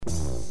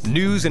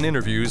News and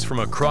interviews from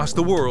across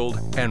the world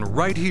and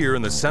right here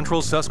in the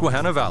central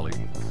Susquehanna Valley.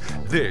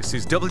 This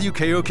is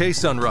WKOK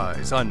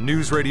Sunrise on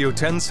News Radio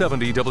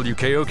 1070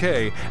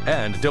 WKOK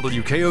and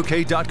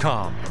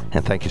WKOK.com.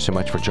 And thank you so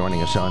much for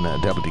joining us on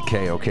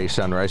WKOK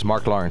Sunrise.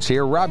 Mark Lawrence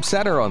here. Rob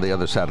Setter on the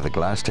other side of the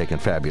glass, taking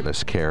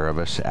fabulous care of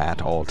us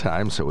at all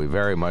times. So we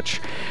very much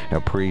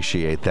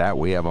appreciate that.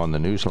 We have on the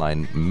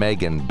newsline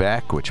Meghan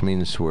Beck, which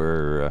means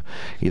we're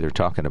either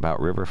talking about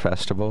River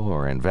Festival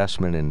or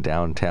investment in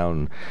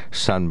downtown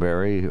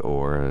Sunbury,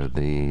 or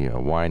the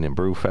Wine and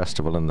Brew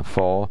Festival in the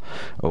fall,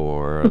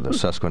 or the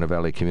Susquehanna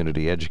Valley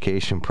Community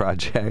Education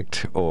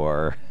Project,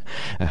 or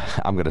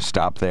I'm going to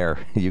stop there.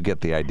 You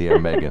get the idea,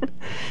 Meghan.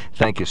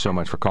 Thank you so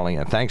much for calling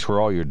in. Thanks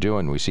for all you're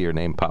doing. We see your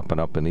name popping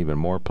up in even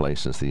more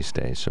places these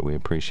days, so we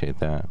appreciate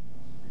that.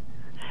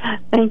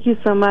 Thank you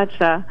so much.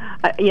 I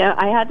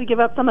had to give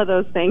up some of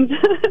those things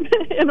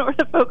in order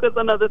to focus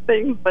on other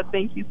things, but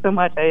thank you so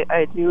much.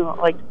 I do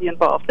like to be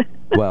involved.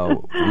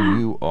 Well,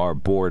 you are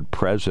board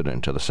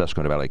president of the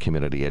Susquehanna Valley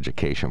Community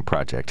Education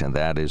Project, and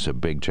that is a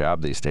big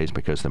job these days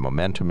because the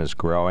momentum is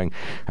growing.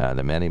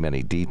 The many,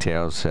 many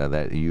details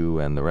that you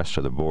and the rest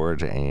of the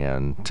board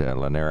and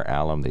Lanier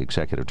Allen, the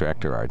executive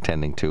director, are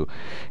attending to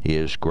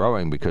is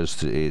growing because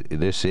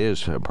this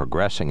is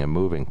progressing and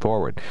moving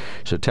forward.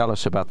 So tell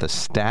us about the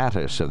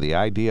status of the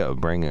idea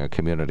of bringing a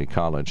community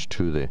college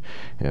to the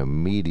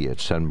immediate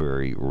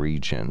Sunbury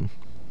region.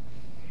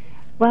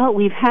 Well,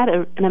 we've had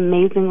an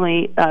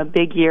amazingly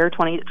big year.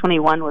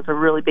 2021 was a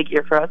really big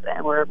year for us,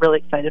 and we're really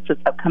excited for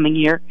this upcoming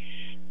year.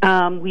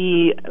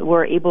 We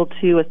were able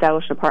to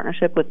establish a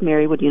partnership with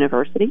Marywood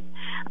University,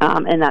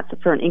 and that's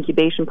for an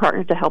incubation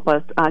partner to help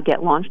us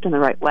get launched in the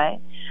right way.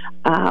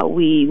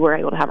 We were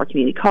able to have our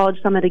Community College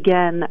Summit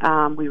again.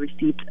 We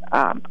received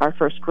our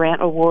first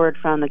grant award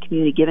from the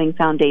Community Giving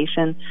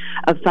Foundation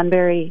of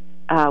Sunbury.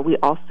 We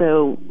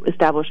also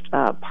established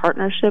a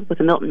partnership with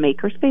the Milton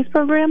Makerspace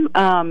program,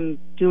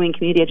 doing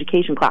community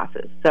education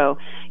classes. So,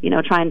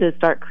 trying to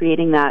start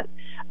creating that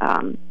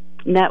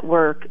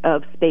network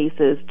of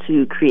spaces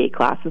to create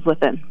classes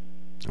within.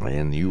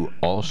 And you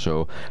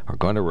also are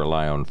going to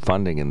rely on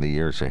funding in the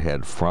years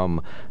ahead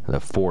from the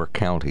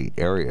four-county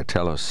area.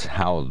 Tell us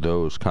how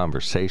those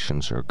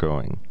conversations are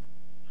going.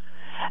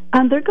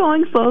 They're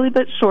going slowly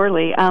but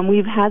surely.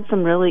 We've had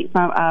some really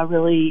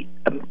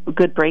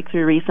good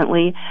breakthrough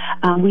recently.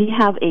 We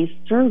have a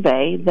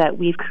survey that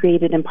we've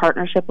created in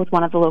partnership with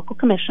one of the local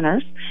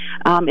commissioners.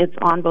 It's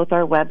on both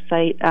our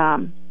website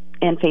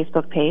and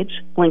Facebook page,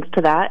 links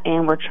to that,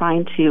 and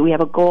we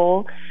have a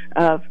goal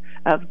of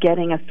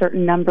getting a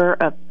certain number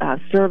of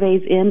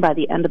surveys in by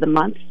the end of the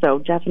month, so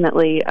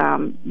definitely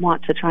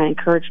want to try and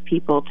encourage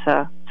people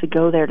to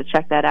go there to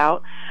check that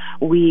out.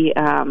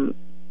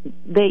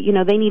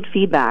 They need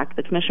feedback.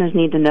 The commissioners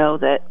need to know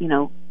that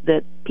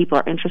that people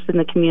are interested in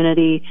the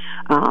community,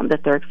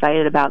 that they're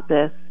excited about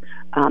this,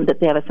 that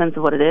they have a sense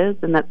of what it is,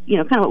 and that's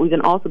kind of what we've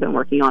also been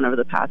working on over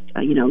the past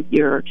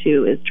year or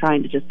two, is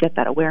trying to just get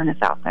that awareness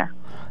out there.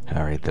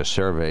 All right, the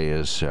survey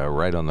is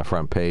right on the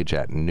front page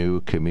at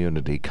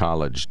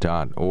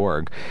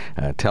newcommunitycollege.org.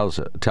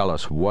 Tell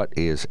us what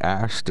is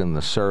asked in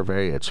the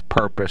survey, its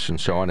purpose,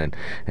 and so on,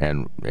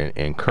 and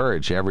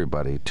encourage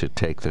everybody to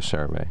take the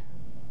survey.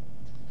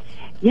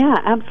 Yeah,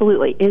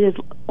 absolutely. It is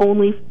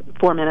only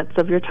 4 minutes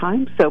of your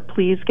time, so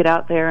please get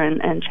out there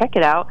and check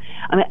it out.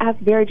 It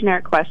asks very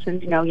generic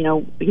questions.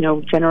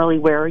 Generally,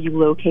 where are you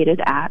located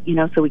at?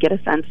 So we get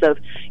a sense of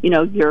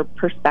your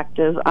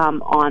perspective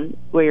on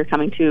where you're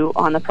coming to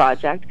on the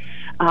project.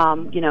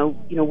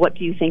 What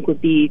do you think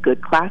would be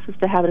good classes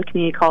to have at a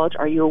community college?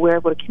 Are you aware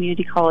of what a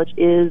community college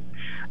is?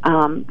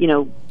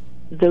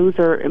 Those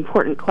are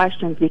important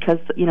questions because,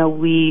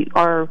 we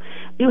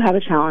do have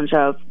a challenge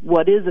of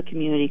what is a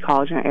community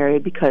college in our area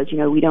because,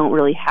 we don't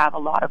really have a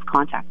lot of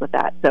contact with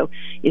that. So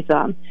if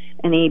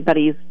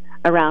anybody's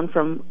around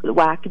from the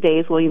WAC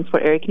days,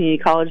 Williamsport Area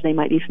Community College, they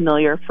might be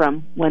familiar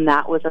from when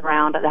that was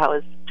around. That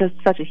was just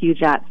such a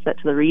huge asset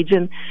to the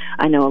region.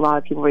 I know a lot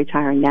of people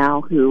retiring now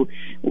who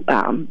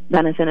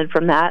benefited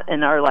from that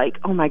and are like,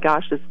 oh my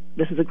gosh,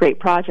 this is a great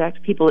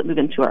project. People that move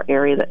into our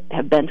area that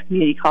have been to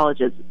community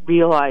colleges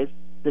realize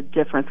the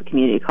difference a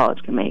community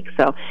college can make.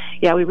 So,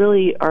 yeah, we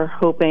really are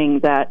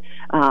hoping that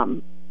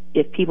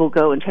if people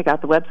go and check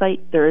out the website,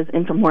 there is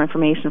more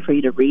information for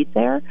you to read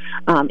there,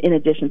 in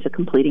addition to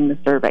completing the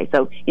survey.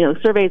 So,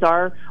 surveys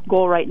are our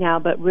goal right now,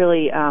 but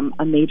really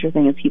a major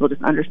thing is people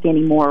just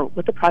understanding more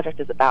what the project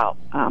is about.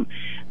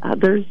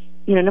 There's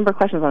a number of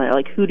questions on there,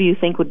 like who do you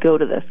think would go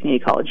to this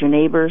community college? Your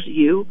neighbors,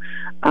 you,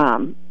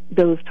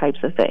 those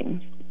types of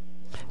things.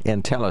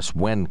 And tell us,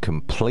 when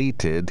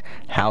completed,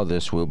 how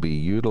this will be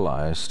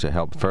utilized to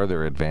help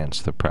further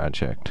advance the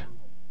project.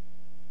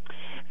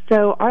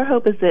 So our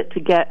hope is to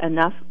get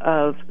enough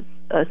of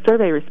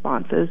survey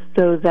responses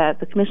so that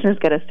the commissioners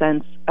get a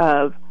sense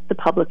of the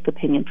public's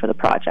opinion for the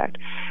project.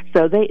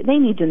 So they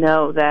need to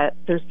know that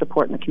there's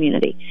support in the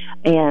community.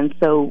 And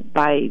so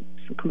by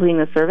completing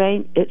the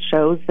survey, it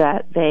shows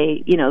that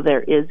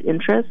there is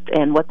interest,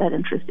 and what that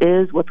interest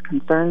is, what the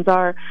concerns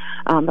are.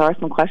 There are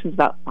some questions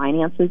about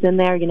finances in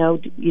there.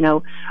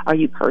 Are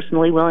you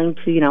personally willing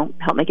to,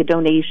 help make a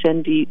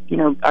donation?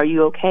 Are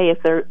you okay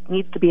if there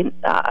needs to be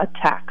a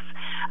tax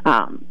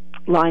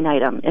line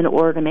item in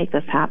order to make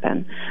this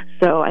happen?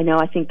 So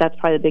I think that's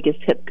probably the biggest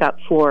hiccup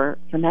for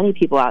many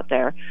people out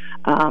there.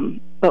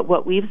 But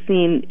what we've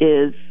seen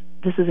is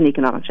this is an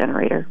economic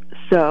generator.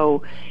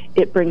 So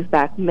it brings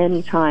back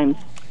many times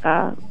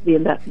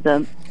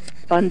the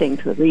funding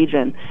to the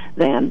region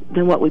than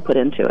what we put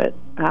into it.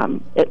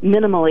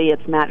 Minimally,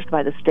 it's matched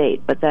by the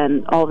state, but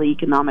then all the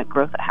economic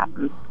growth that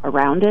happens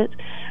around it,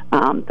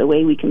 the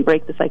way we can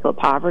break the cycle of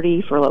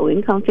poverty for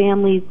low-income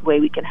families, the way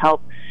we can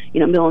help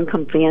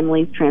middle-income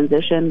families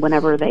transition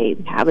whenever they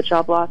have a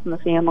job loss in the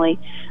family,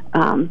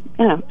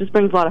 just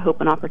brings a lot of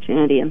hope and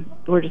opportunity, and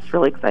we're just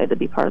really excited to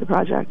be part of the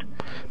project.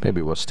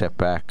 Maybe we'll step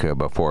back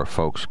before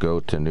folks go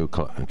to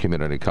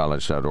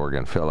newcommunitycollege.org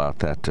and fill out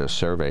that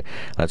survey.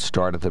 Let's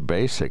start at the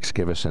basics.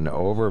 Give us an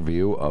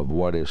overview of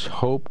what is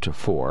hoped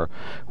for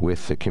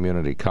with the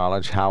community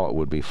college, how it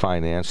would be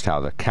financed, how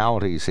the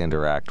counties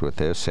interact with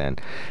this, and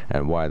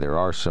why there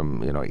are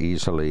some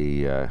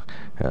easily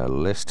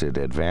listed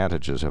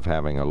advantages of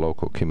having a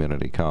local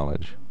community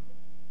college.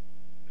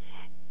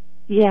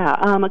 Yeah,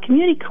 a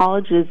community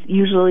colleges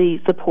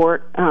usually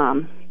support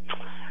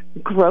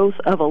growth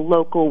of a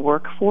local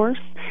workforce.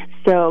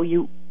 So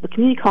the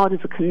community college is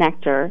a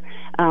connector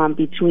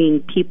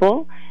between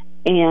people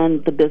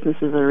and the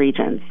businesses of the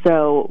region.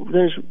 So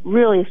there's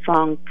really a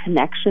strong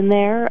connection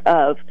there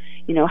of,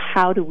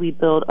 how do we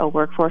build a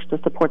workforce to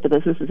support the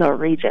businesses of our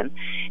region?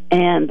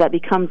 And that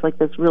becomes like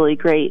this really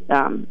great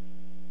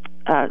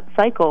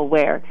cycle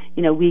where,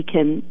 we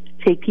can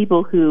take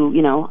people who,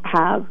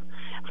 have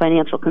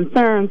financial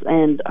concerns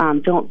and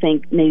don't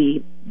think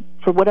maybe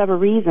for whatever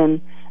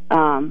reason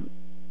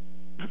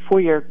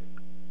four-year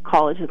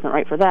college isn't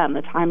right for them,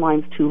 the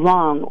timeline's too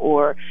long,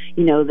 or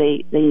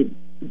they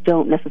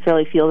don't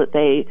necessarily feel that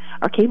they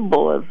are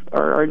capable of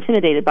or are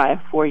intimidated by a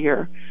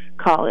four-year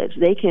college.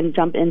 They can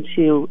jump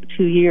into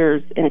 2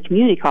 years in a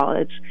community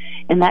college,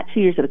 and that 2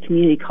 years at a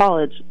community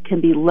college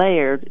can be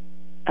layered.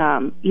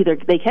 Either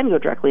they can go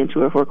directly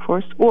into a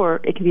workforce,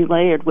 or it can be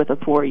layered with a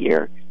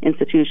four-year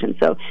institution.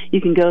 So you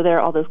can go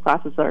there, all those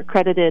classes are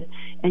accredited,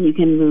 and you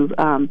can move.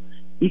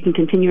 You can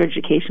continue your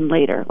education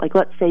later. Like,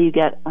 let's say you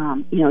get a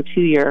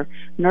 2-year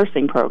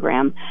nursing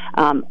program.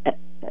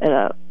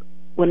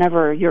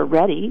 Whenever you're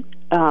ready,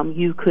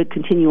 you could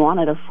continue on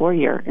at a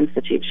 4-year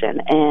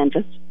institution and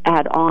just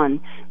add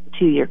on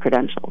 2-year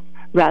credentials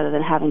rather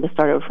than having to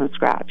start over from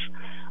scratch.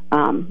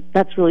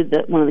 That's really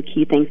one of the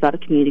key things about a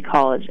community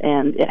college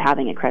and it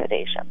having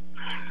accreditation.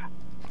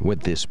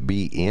 Would this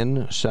be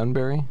in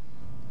Sunbury?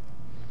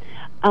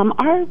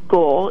 Our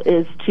goal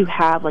is to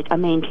have a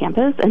main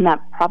campus, and that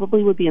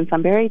probably would be in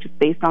Sunbury, just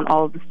based on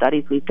all of the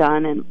studies we've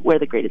done and where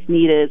the greatest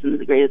need is and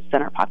the greatest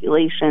center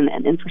population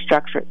and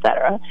infrastructure, et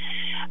cetera.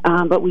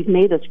 But we've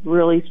made this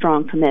really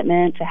strong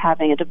commitment to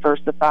having a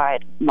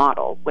diversified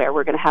model where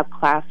we're going to have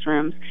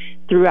classrooms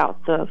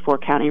throughout the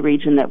four-county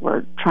region that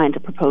we're trying to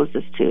propose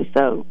this to.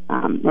 So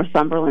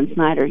Northumberland,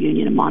 Snyder,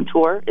 Union, and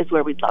Montour is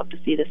where we'd love to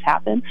see this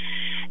happen.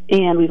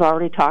 And we've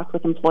already talked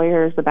with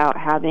employers about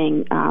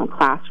having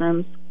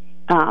classrooms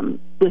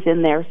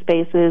within their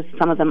spaces.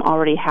 Some of them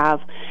already have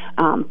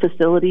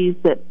facilities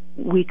that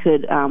we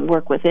could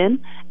work within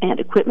and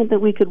equipment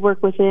that we could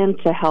work within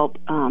to help,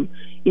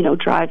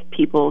 drive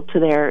people to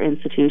their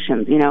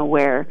institutions,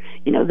 where,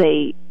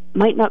 they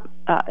might not,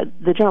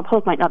 the general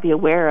public might not be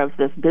aware of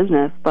this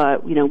business,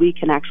 but, we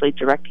can actually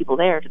direct people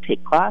there to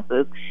take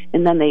classes,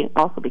 and then they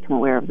also become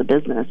aware of the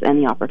business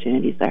and the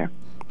opportunities there.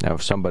 Now,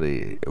 if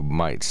somebody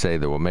might say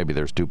that, well, maybe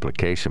there's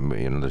duplication,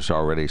 there's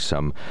already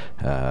some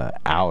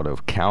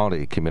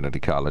out-of-county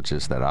community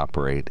colleges that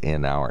operate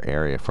in our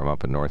area from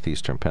up in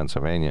northeastern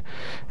Pennsylvania,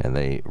 and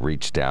they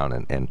reach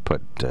down and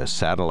put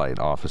satellite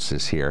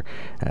offices here.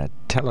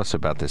 Tell us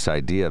about this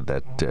idea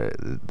that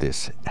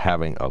this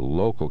having a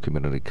local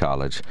community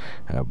college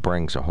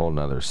brings a whole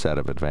other set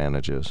of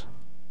advantages.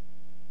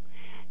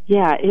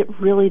 Yeah, it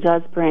really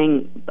does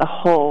bring a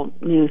whole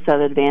new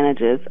set of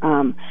advantages.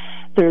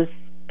 There's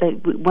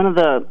one of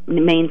the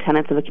main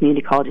tenets of a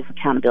community college is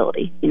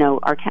accountability.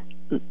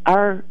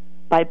 Our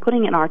by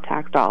putting in our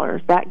tax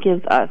dollars, that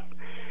gives us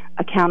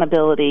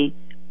accountability,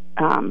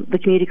 the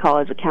community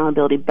college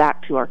accountability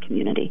back to our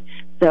community.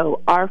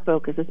 So our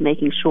focus is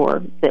making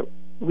sure that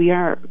we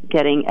are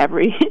getting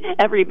every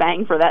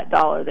bang for that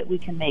dollar that we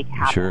can make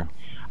happen. Sure.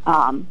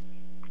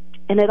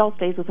 And it all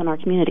stays within our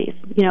communities.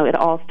 It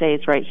all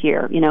stays right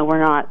here.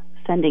 We're not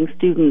sending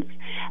students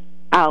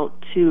out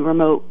to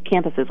remote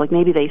campuses. Like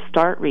maybe they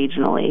start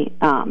regionally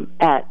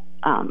at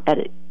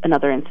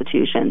another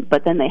institution,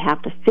 but then they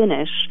have to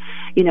finish,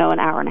 an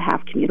hour and a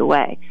half commute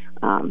away.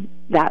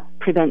 That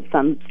prevents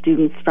some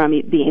students from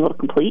being able to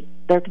complete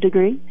their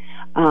degree.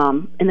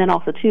 And then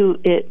also, too,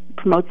 it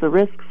promotes the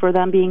risk for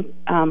them being,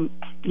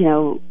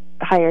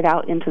 hired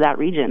out into that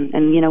region.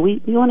 And,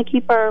 we want to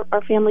keep our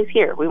families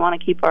here. We want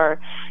to keep our,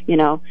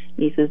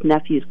 nieces,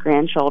 nephews,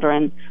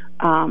 grandchildren,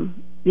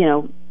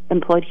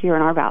 employed here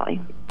in our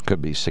valley.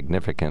 Could be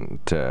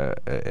significant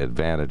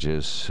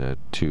advantages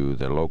to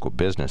the local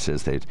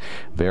businesses. They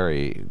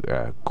very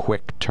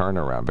quick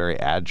turnaround, very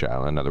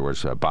agile. In other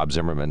words, Bob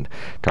Zimmerman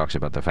talks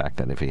about the fact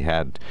that if he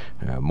had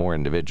more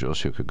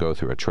individuals who could go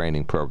through a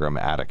training program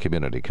at a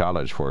community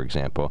college, for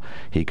example,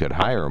 he could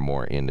hire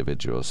more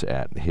individuals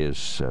at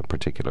his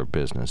particular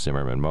business,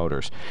 Zimmerman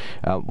Motors.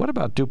 What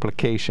about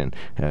duplication?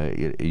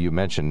 You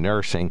mentioned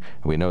nursing.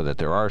 We know that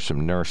there are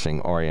some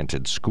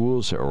nursing-oriented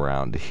schools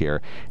around here.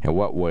 In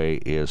what way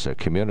is a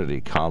community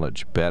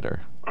college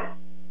better?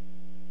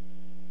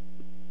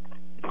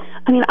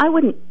 I mean, I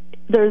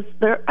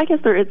guess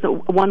there is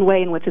one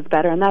way in which it's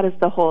better, and that is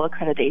the whole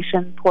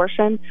accreditation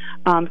portion.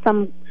 All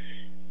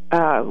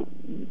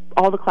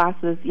the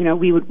classes,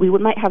 we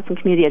might have some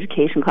community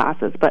education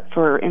classes, but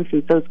for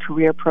instance, those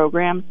career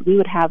programs, we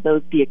would have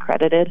those be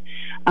accredited,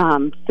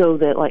 so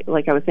that,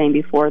 like I was saying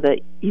before,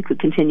 that you could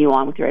continue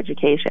on with your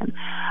education.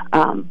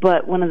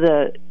 But one of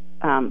the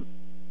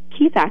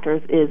key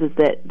factors is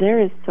that there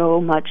is so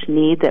much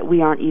need that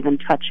we aren't even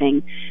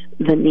touching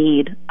the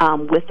need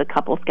with the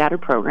couple scattered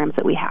programs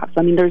that we have.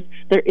 So I mean,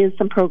 there is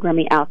some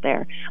programming out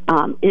there.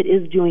 It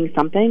is doing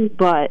something,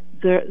 but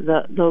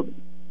the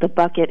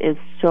bucket is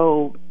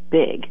so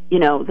big.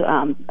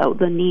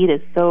 The need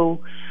is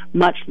so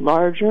much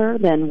larger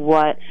than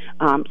what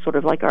sort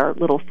of like our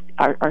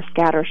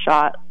scatter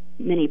shot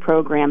mini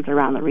programs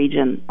around the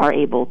region are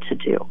able to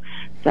do.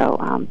 So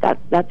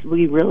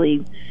we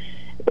really.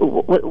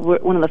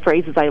 One of the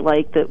phrases I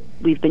like that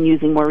we've been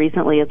using more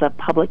recently is a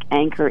public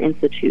anchor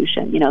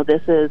institution.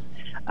 This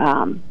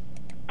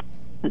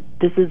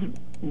is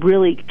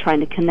really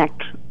trying to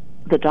connect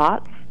the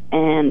dots,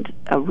 and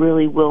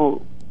really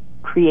will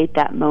create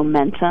that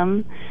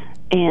momentum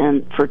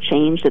and for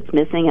change that's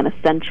missing, in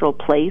a central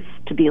place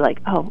to be like,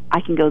 oh,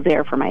 I can go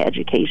there for my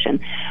education,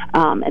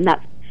 and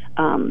that's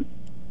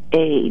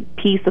a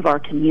piece of our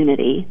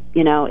community.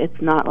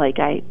 It's not like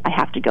I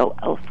have to go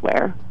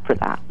elsewhere for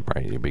that.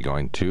 Right, you'd be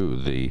going to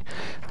the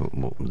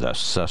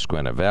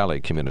Susquehanna Valley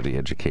Community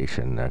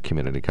Education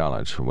Community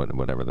College,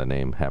 whatever the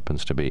name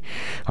happens to be.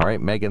 All right,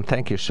 Meghan,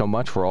 thank you so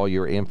much for all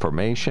your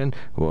information.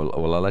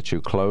 We'll let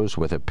you close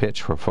with a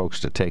pitch for folks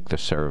to take the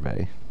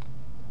survey.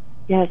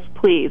 Yes,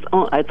 please.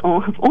 It's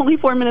only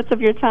 4 minutes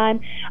of your time.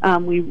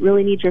 We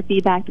really need your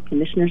feedback. The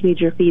commissioners need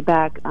your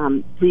feedback.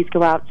 Please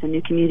go out to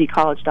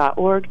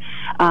newcommunitycollege.org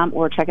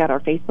or check out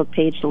our Facebook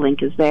page. The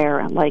link is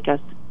there. Like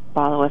us,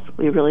 follow us.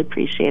 We really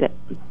appreciate it.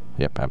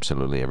 Yep,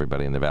 absolutely,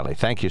 everybody in the Valley.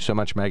 Thank you so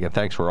much, Meghan.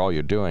 Thanks for all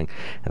you're doing,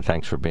 and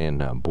thanks for being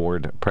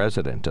board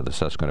president of the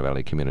Susquehanna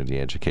Valley Community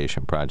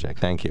Education Project.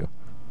 Thank you.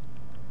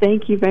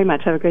 Thank you very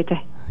much. Have a great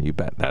day. You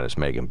bet. That is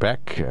Meghan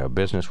Beck, a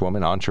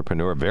businesswoman,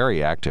 entrepreneur,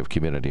 very active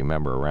community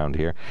member around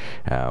here,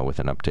 with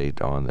an update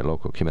on the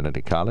local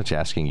community college,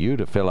 asking you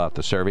to fill out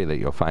the survey that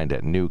you'll find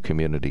at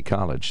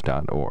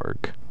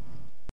newcommunitycollege.org.